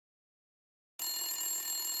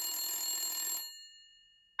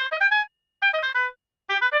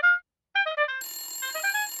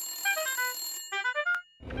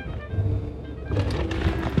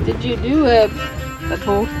Did you do a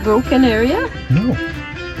broken area? No.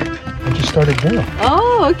 I just started now.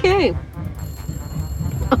 Oh, okay.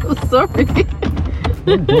 Oh, sorry.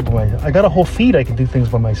 I got a whole feed. I can do things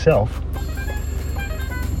by myself.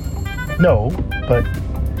 No, but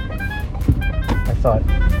I thought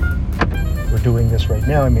we're doing this right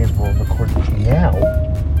now. I may as well record this now.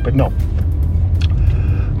 But no.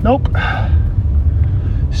 Nope.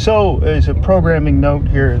 So, as a programming note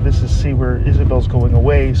here, this is see where Isabel's going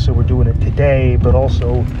away, so we're doing it today, but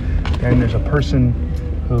also, and there's a person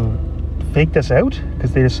who faked us out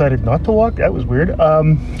because they decided not to walk. That was weird.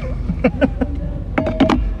 There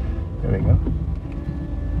we go.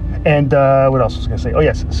 And what else was I going to say? Oh,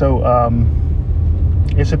 yes. So,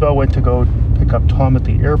 Isabel went to go pick up Tom at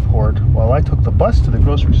the airport while I took the bus to the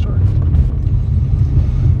grocery store.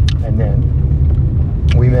 And then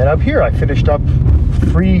we met up here. I finished up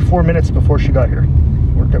 3-4 minutes before she got here.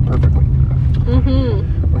 Worked out perfectly.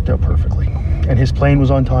 Mm-hmm. Worked out perfectly. And his plane was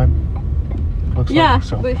on time. Looks like,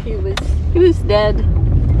 so. But he was dead.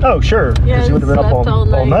 Oh, sure. Yeah, because he would have been up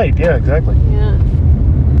all night. Yeah, exactly. Yeah.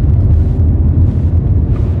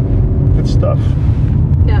 Good stuff.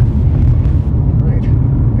 Yeah. Right.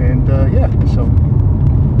 And so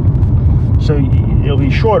it'll be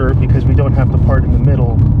shorter because we don't have the part in the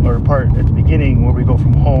middle or part at the beginning where we go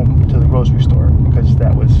from home to the grocery store, because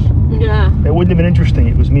that wouldn't have been interesting.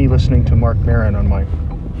 It was me listening to Mark Maron on my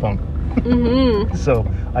phone. Mm-hmm. So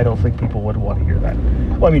I don't think people would want to hear that.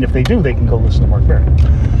 Well, I mean, if they do, they can go listen to Mark Maron.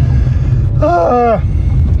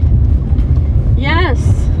 Yes.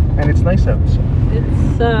 And it's nice out. So.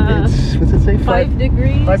 It's what's it say? 5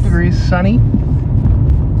 degrees. 5 degrees, sunny.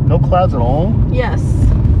 No clouds at all. Yes.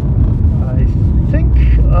 I think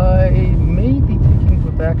I may be taking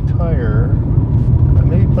the back tire. I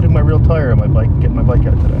may be putting my real tire on my bike and getting my bike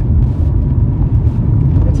out today.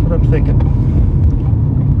 That's what I'm thinking.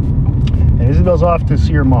 And Isabel's off to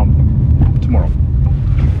see her mom tomorrow.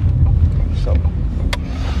 So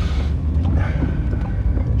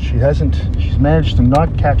she's managed to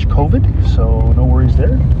not catch COVID, so no worries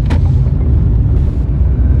there.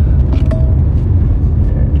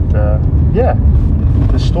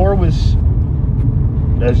 And the store was,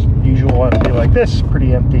 as usual on a day like this,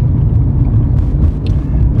 pretty empty.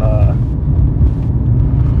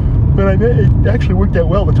 But it actually worked out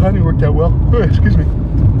well. The timing worked out well. Oh, excuse me.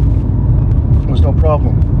 There was no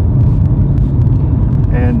problem.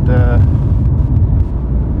 And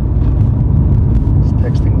was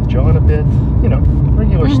texting with John a bit. You know,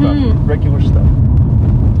 regular stuff.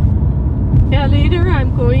 Yeah, later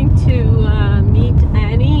I'm going to meet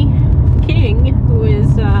Annie King, who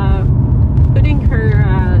is putting her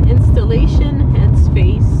installation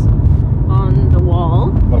headspace on the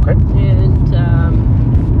wall. Okay. And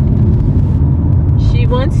she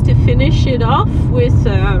wants to finish it off with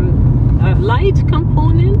a light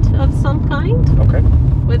component of some kind. Okay.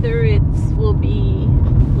 Whether it will be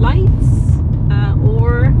lights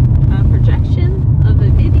or a projection of a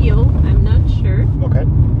video, I'm not sure. Okay.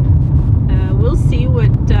 We'll see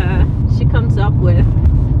what she comes up with.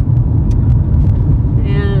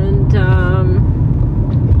 And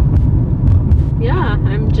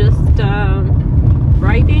I'm just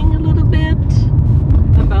writing a little bit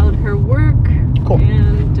about her work. Cool.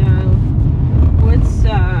 And what's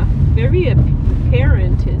very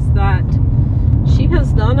apparent is that she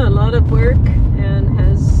has done a lot of work and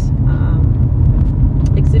has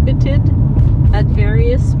exhibited at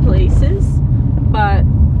various places, but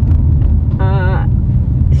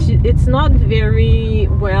it's not very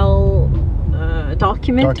well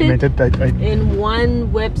documented in one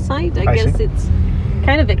website. I guess see. It's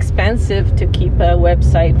kind of expensive to keep a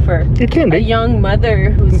website for a young mother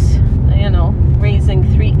who's, raising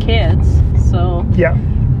 3 kids. So yeah.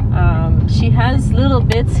 She has little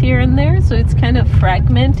bits here and there, so it's kind of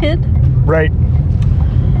fragmented. Right.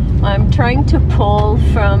 I'm trying to pull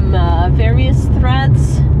from various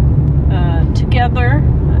threads together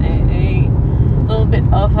a little bit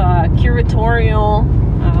of a curatorial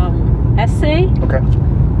essay. Okay.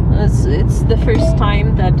 It's the first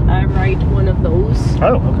time that I write one of those.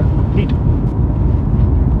 Oh, okay. Neat.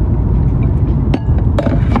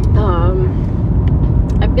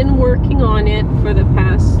 I've been working on it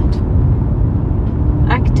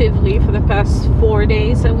actively for the past 4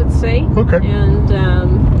 days, I would say. Okay. And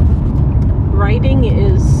writing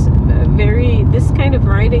is this kind of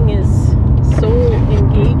writing is so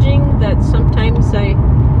engaging that sometimes I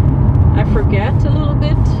forget a little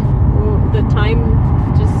bit. The time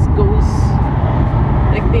just goes,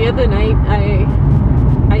 like the other night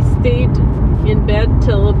I stayed in bed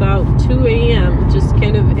till about 2 a.m. just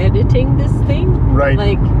kind of editing this thing. Right.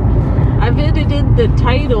 Like I've edited the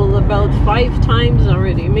title about 5 times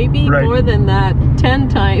already, maybe Right. more than that, 10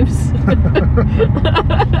 times.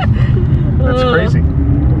 That's crazy.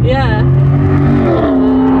 Yeah.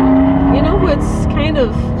 You know what's kind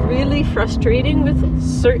of really frustrating with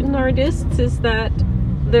certain artists is that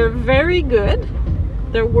they're very good.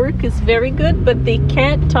 Their work is very good, but they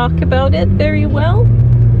can't talk about it very well.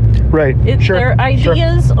 Right. Sure. Their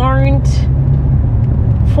ideas aren't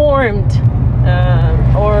formed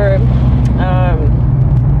or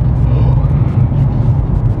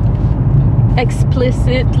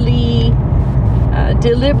explicitly,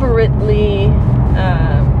 deliberately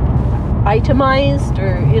itemized,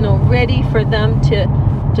 or ready for them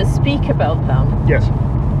to speak about them. Yes.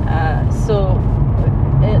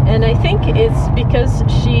 And I think it's because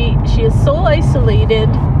she is so isolated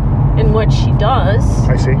in what she does.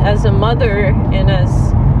 I see. As a mother and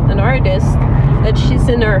as an artist, that she's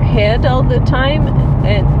in her head all the time,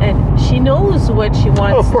 and she knows what she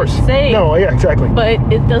wants of course. to say. No, yeah, exactly. But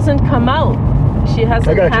it doesn't come out. She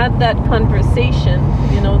hasn't had that conversation.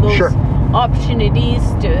 Those Sure. opportunities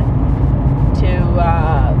to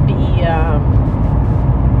be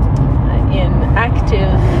in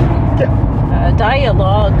active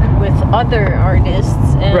dialogue with other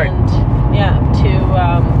artists, and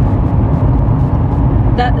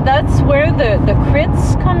that's where the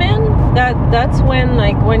crits come in. That's when,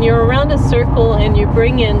 like, when you're around a circle and you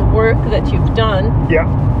bring in work that you've done,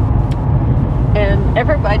 and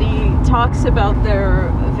everybody talks about their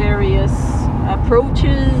various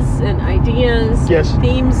approaches and ideas, and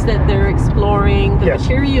themes that they're exploring, the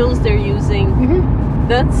materials they're using. Mm-hmm.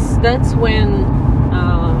 That's when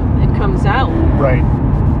it comes out. Right.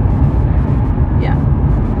 Yeah.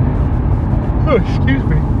 Oh, excuse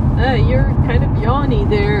me. You're kind of Yanni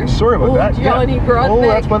there. Sorry about that. Yanni Broadbeck. Oh,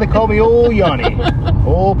 that's why they call me Old Yanni.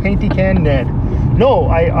 Old Painty Can Ned. No,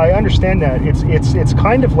 I understand that. It's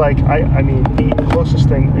kind of like, I mean, the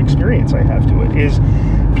closest experience I have to it is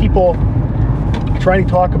people trying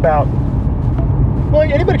to talk about, well,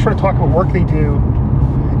 anybody trying to talk about work they do,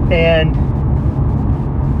 and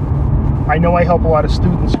I know I help a lot of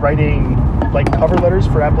students writing like cover letters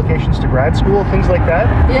for applications to grad school, things like that.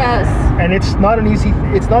 Yes. And it's not easy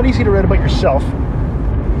to write about yourself.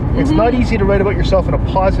 It's not easy to write about yourself in a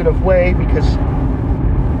positive way, because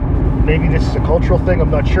maybe this is a cultural thing,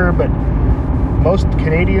 I'm not sure, but most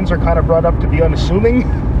Canadians are kind of brought up to be unassuming,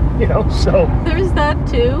 so there's that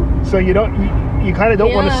too. So you kind of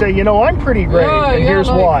don't want to say, I'm pretty great, and here's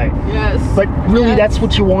why. Yes. But really, that's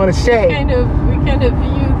what you want to say. We kind of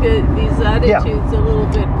view these attitudes a little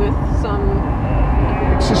bit with some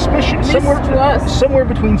suspicion, somewhere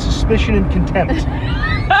between suspicion and contempt.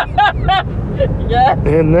 Yeah.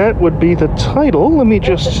 And that would be the title. Let me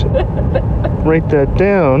just write that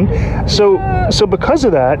down. So because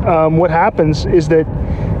of that, what happens is that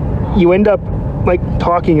you end up like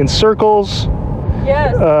talking in circles.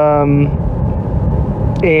 Yes.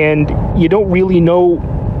 And you don't really know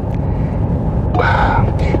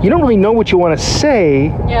what you want to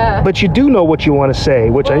say. Yeah. But you do know what you want to say,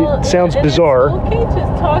 which sounds bizarre. It's okay to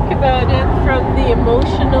talk about it from the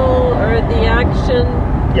emotional or the action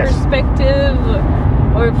perspective,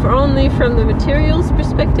 or only from the materials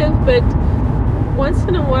perspective, but once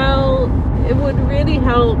in a while it would really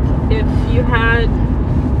help if you had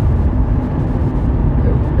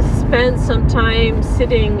spent some time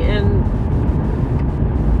sitting and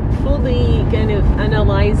fully kind of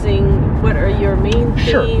analyzing what are your main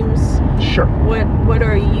themes. Sure. What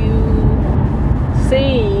are you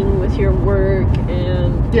saying with your work,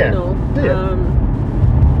 and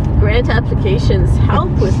grant applications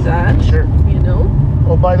help with that. Sure.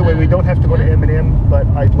 Oh, by the way, we don't have to go to M&M, but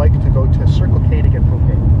I'd like to go to Circle K to get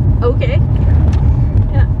propane. Okay.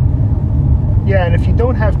 Yeah. Yeah, and if you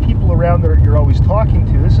don't have people around that you're always talking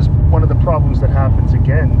to, this is one of the problems that happens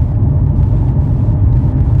again.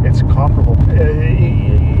 It's comparable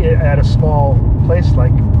at a small place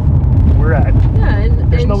like we're at. Yeah,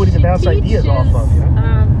 and there's nobody to bounce ideas off of.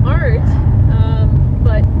 Art,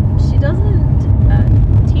 but she doesn't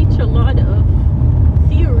teach a lot of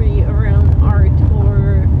theory around art,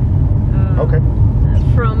 or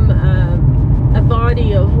from a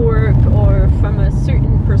body of work, or from a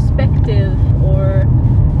certain perspective, or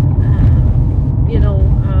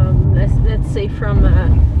let's say from a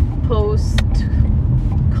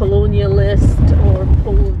post-colonialist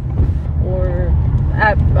or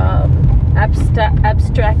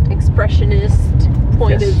abstract expressionist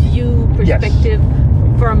point of view perspective,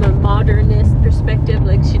 from a modernist perspective.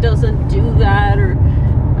 Like, she doesn't do that or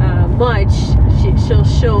much. She'll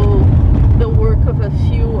show the work of a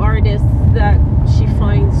few artists that she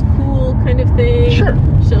finds cool, kind of thing. Sure.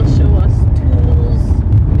 She'll show us tools,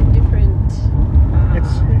 different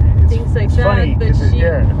things like funny, that. But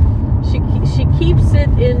she keeps it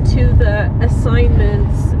into the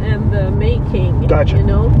assignments and the making. Gotcha. You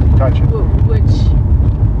know. Gotcha. Which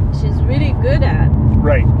she's really good at.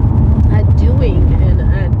 Right. At doing and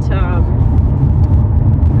at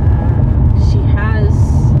she has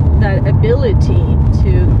that ability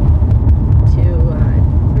to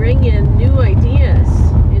bring in new ideas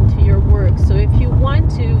into your work. So if you want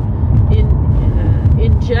to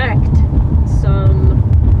inject some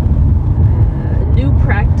new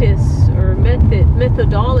practice or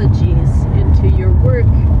methodologies into your work,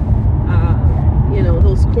 you know,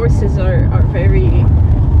 those courses are very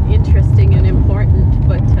interesting and important,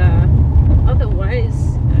 but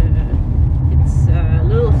otherwise it's a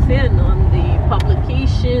little thin on the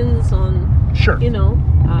publications, on sure, you know,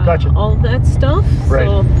 gotcha. all that stuff. Right.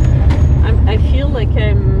 So I feel like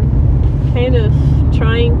I'm kind of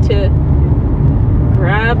trying to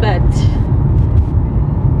grab at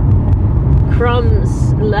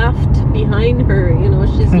crumbs left behind her. You know,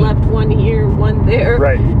 she's left one here, one there.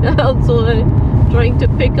 Right. So I'm trying to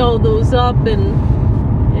pick all those up and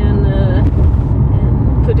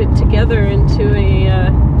put it together into a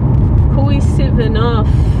cohesive enough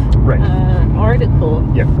article.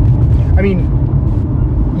 Yeah. I mean,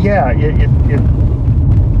 yeah,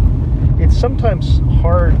 it's sometimes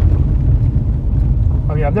hard.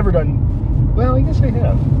 I mean, I've never done. Well, I guess I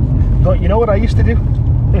have. But you know what I used to do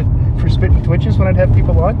for Spit and Twitches when I'd have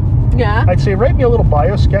people on? Yeah. I'd say, write me a little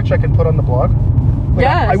bio sketch I can put on the blog. Like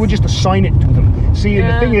yes. I would just assign it to them. See, and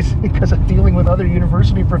the thing is, because I'm dealing with other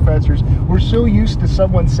university professors, we're so used to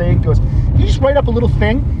someone saying to us, you just write up a little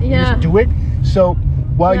thing, you just do it. So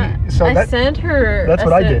while I sent her, that's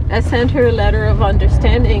what I did. I sent her a letter of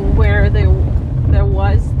understanding where there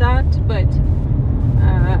was that, but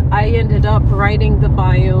I ended up writing the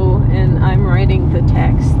bio and I'm writing the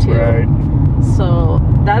text too. Right. So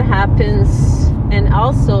that happens, and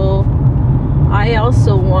also I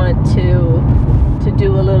also want to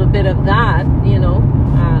do a little bit of that, you know.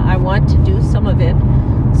 I want to do some of it.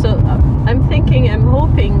 So I'm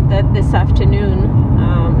hoping that this afternoon,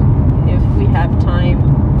 if we have time,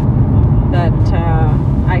 that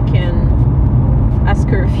I can ask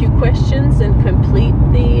her a few questions and complete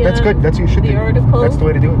the that's good. That's what you should do. Article. That's the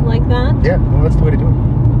way to do it. Like that? Yeah, well, that's the way to do it.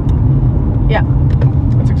 Yeah.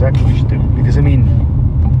 That's exactly what you should do. Because I mean,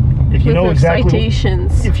 if you know exactly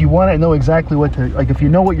citations. If you want to know exactly what to, like, if you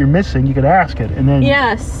know what you're missing, you could ask it, and then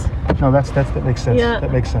yes. No, that makes sense. Yeah.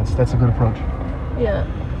 That makes sense. That's a good approach. Yeah.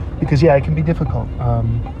 Because it can be difficult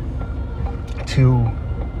to.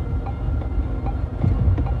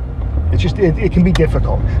 It's just it can be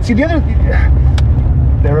difficult. See, the other.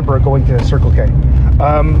 I remember going to Circle K.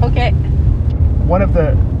 Okay. One of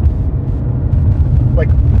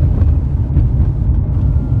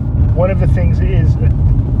the things is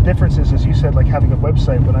differences, as you said, like having a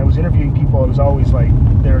website. When I was interviewing people, it was always like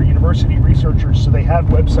they're university researchers, so they have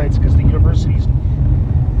websites because the universities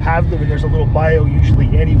have them, and there's a little bio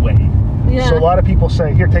usually anyway. Yeah. So a lot of people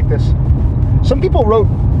say, here, take this. Some people wrote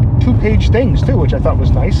 2-page things too, which I thought was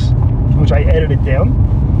nice, which I edited down.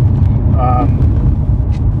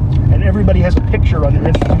 And everybody has a picture on their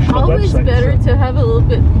institutional always website. Always better to have a little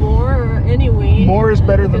bit more anyway. More is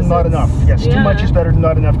better than not enough. Yes, too much is better than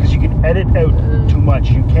not enough, because you can edit out too much.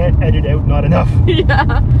 You can't edit out not enough.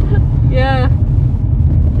 Yeah. Yeah.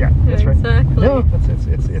 Yeah, that's right. Exactly. No,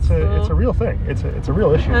 it's a real thing. It's a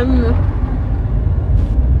real issue. I'm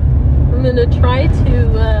going to try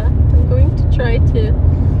to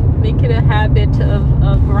make it a habit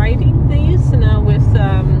of writing these. Now with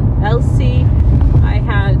Elsie, I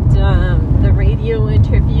had the radio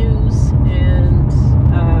interviews and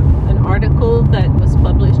an article that was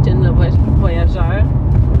published in Le Voyageur.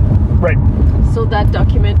 Right. So that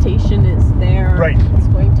documentation is there. Right. It's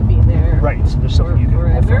going to be there. Right. So there's something you can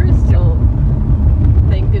forever. So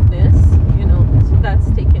thank goodness, you know, so that's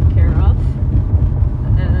taken care of.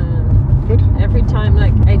 Good. Every time,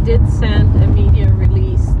 like I did send a media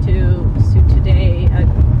release to Sue today. I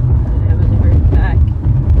haven't heard back.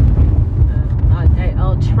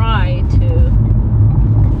 I'll try to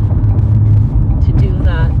do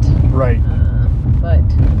that. Right. But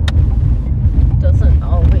it doesn't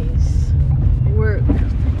always work.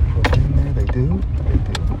 They do.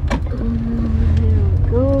 There we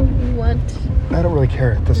go. What? I don't really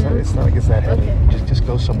care. It's not like it's that heavy. Okay. Just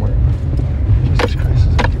go somewhere. Jesus Christ!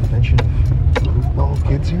 Is that a convention of all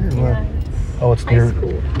kids here? Or what? Oh, it's near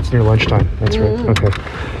lunchtime. That's right. Okay.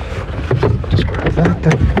 Just grab that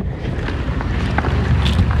then.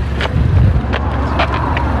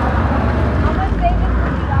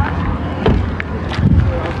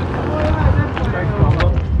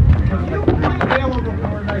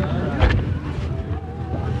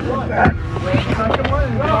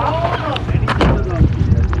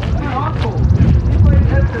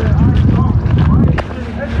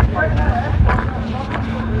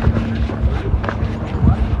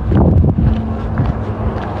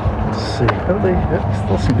 They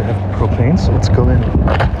still seem to have propane, so let's go in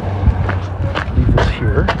and leave this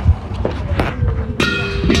here.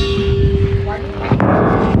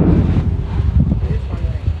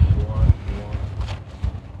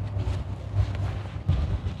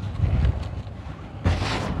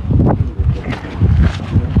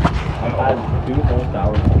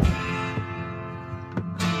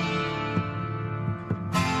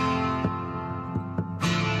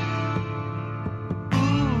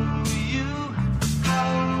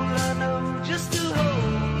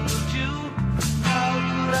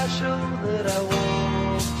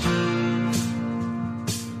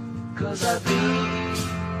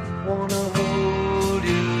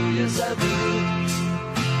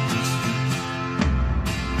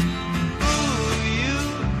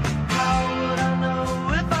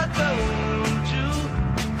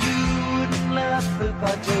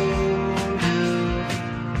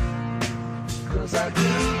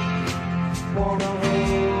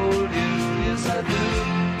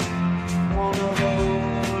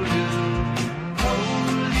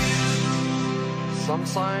 Some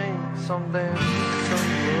sang, some danced, some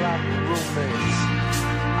like roommates.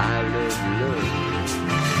 I love love.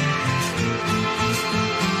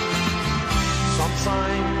 Some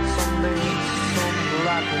sang, some danced, some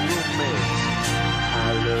like roommates. I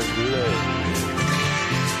love love.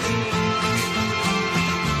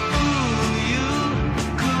 Ooh, you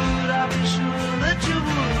could I be sure that you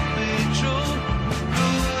would be true?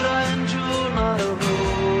 Could I endure not a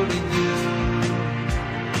holding you?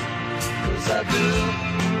 'Cause I do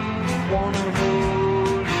wanna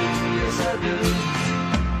hold you, yes I do.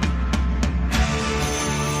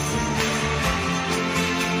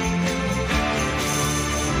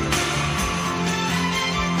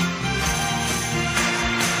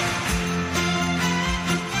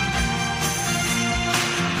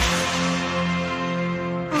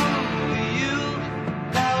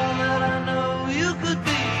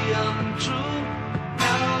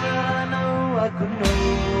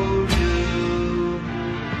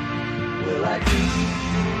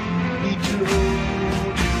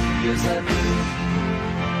 Yes, I do.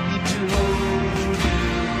 Need to hold you,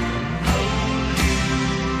 hold you.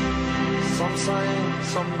 Some sang,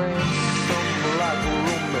 some dance, some like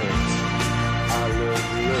roommates. I love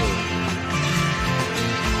love.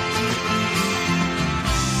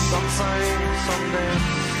 Some sang, some dance,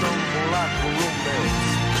 some like roommates.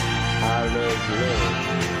 I love love.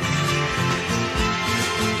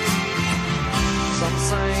 Some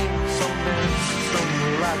sang, some dance, some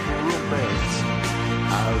like roommates.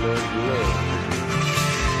 I love love.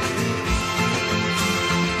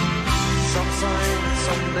 Some sang,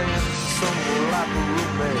 some dance, some like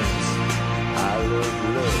roommates. I love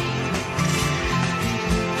love.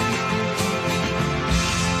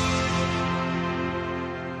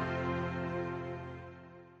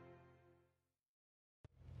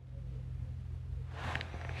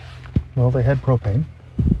 Well, they had propane.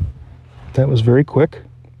 That was very quick.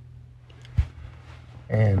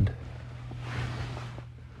 And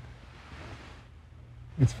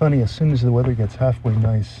it's funny, as soon as the weather gets halfway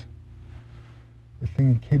nice, the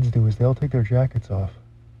thing kids do is they all take their jackets off.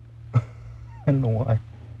 I don't know why.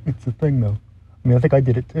 It's a thing, though. I mean, I think I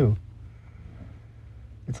did it, too.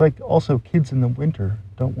 It's like also kids in the winter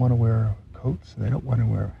don't want to wear coats. They don't want to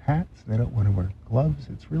wear hats. They don't want to wear gloves.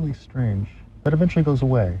 It's really strange. That eventually goes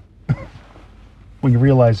away when you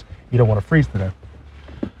realize you don't want to freeze to death.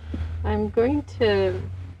 I'm going to...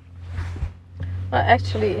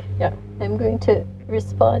 I'm going to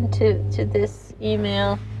respond to this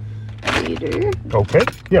email later. Okay.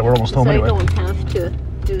 Yeah, we're almost home anyway. So I don't have to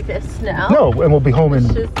do this now. No, and we'll be home in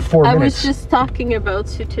 4 minutes. I was just talking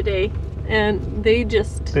about you today, and they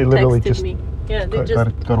literally texted me. Yeah, they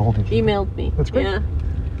just got a hold of you. emailed me. That's great. Yeah.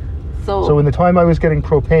 So in the time I was getting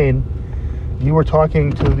propane, you were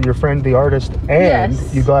talking to your friend, the artist, and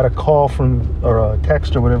yes. You got a call or a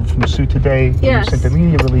text or whatever from Sue today. Yes. You sent a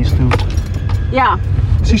media release to. Yeah.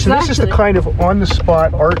 See, so this is the kind of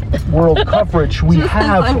on-the-spot art world coverage we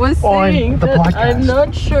have I was on the podcast. I'm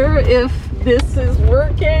not sure if this is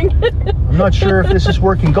working. I'm not sure if this is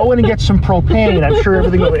working. Go in and get some propane. I'm sure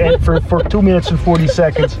everything will end for 2 minutes and 40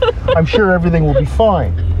 seconds. I'm sure everything will be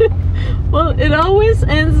fine. Well, it always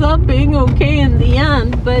ends up being okay in the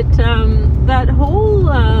end, but that whole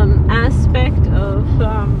aspect of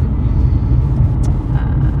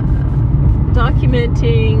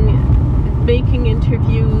documenting, making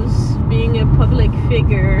interviews, being a public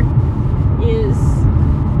figure is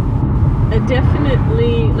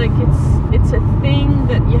definitely like it's a thing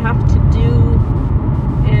that you have to do,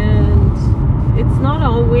 and it's not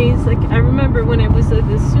always like I remember when I was at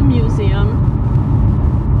the Sioux Museum,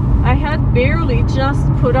 I had barely just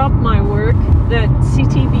put up my work that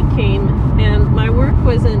CTV came, and my work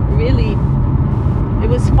wasn't really, it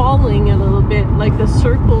was falling a little bit, like the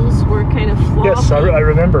circles were kind of floppy. Yes, I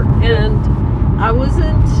remember. And I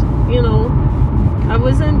wasn't, you know, I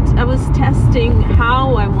was testing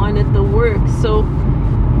how I wanted the work. So,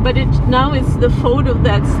 but now it's the photo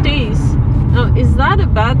that stays. Now, is that a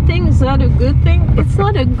bad thing? Is that a good thing? It's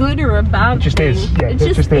not a good or a bad It just thing. is. Yeah, it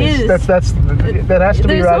just is. That has to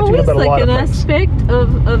be your attitude about a lot of things. There's always like an aspect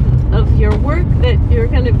of your work that you're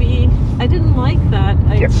going to be, I didn't like that.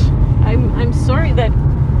 Yes. I'm sorry that,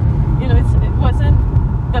 you know, it wasn't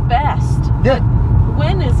the best. Yeah. But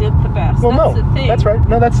when is it the best? Well, that's no, the thing. that's right.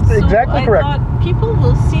 No, that's exactly correct. I thought people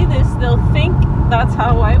will see this, they'll think that's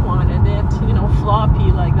how I wanted it, you know,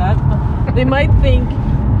 floppy like that. But they might think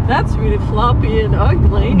that's really floppy and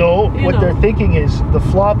ugly. No, what they're thinking is the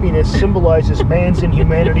floppiness symbolizes man's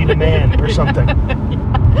inhumanity to man or something.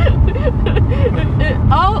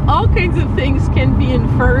 all kinds of things can be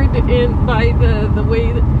inferred by the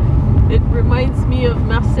way that it reminds me of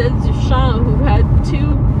Marcel Duchamp, who had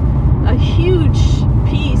a huge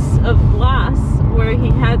piece of glass where he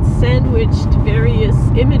had sandwiched various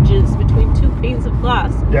images between two panes of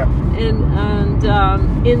glass. Yeah. And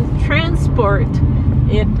in transport,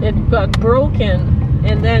 it got broken,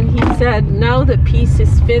 and then he said, "Now the piece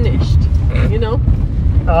is finished." You know.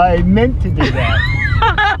 I meant to do that.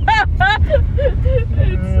 I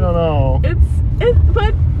don't know.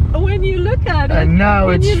 But when you look at it, and now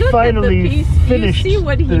when it's you look finally at the piece, finished. you see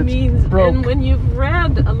what he means. Broke. And when you've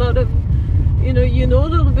read a lot of, you know a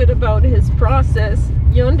little bit about his process,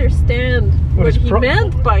 you understand what he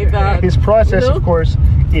meant by that. His process, you know? of course,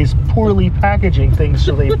 is poorly packaging things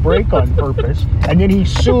so they break on purpose, and then he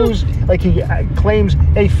sues, like he claims,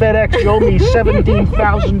 "Hey, FedEx, you owe me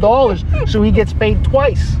 $17,000," so he gets paid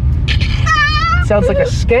twice. Sounds like a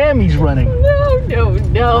scam he's running.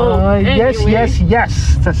 No. Yes, Anyway.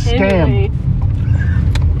 yes. It's a scam. Anyway,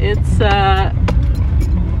 it's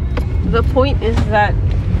the point is that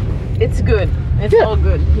it's good. It's all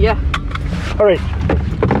good. Yeah. All right.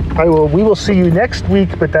 We will see you next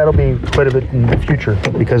week, but that'll be quite a bit in the future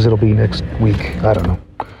because it'll be next week. I don't know.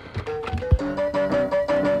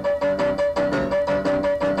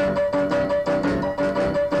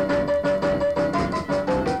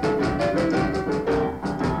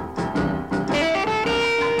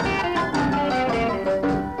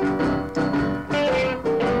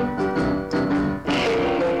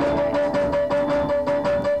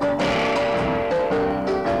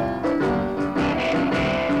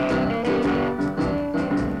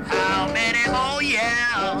 How many more years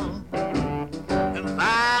have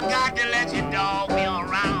I got to let you dog me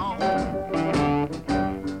around?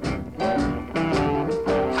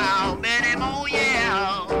 How many more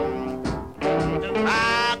years have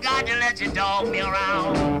I got to let you dog me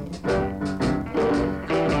around?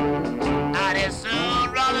 I'd as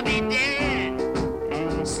soon rather be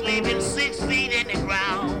dead, sleeping 6 feet in the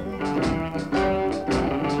ground.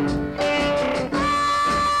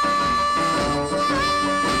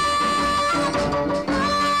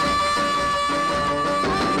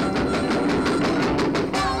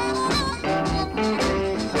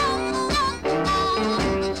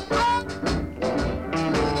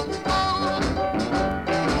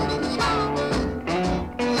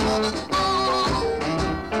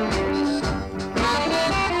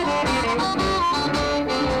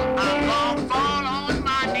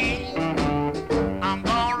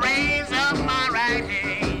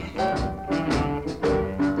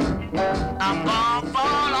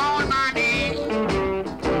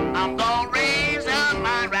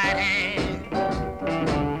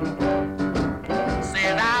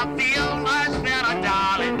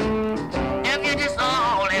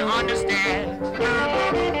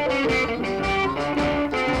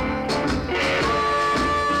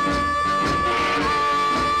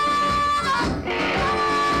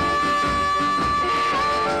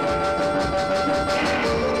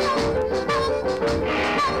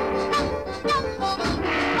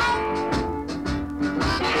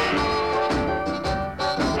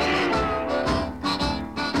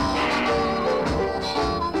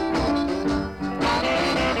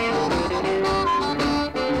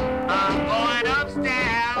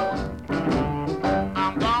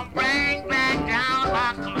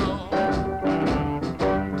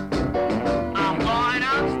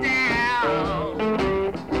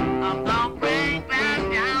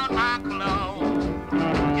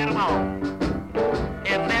 home.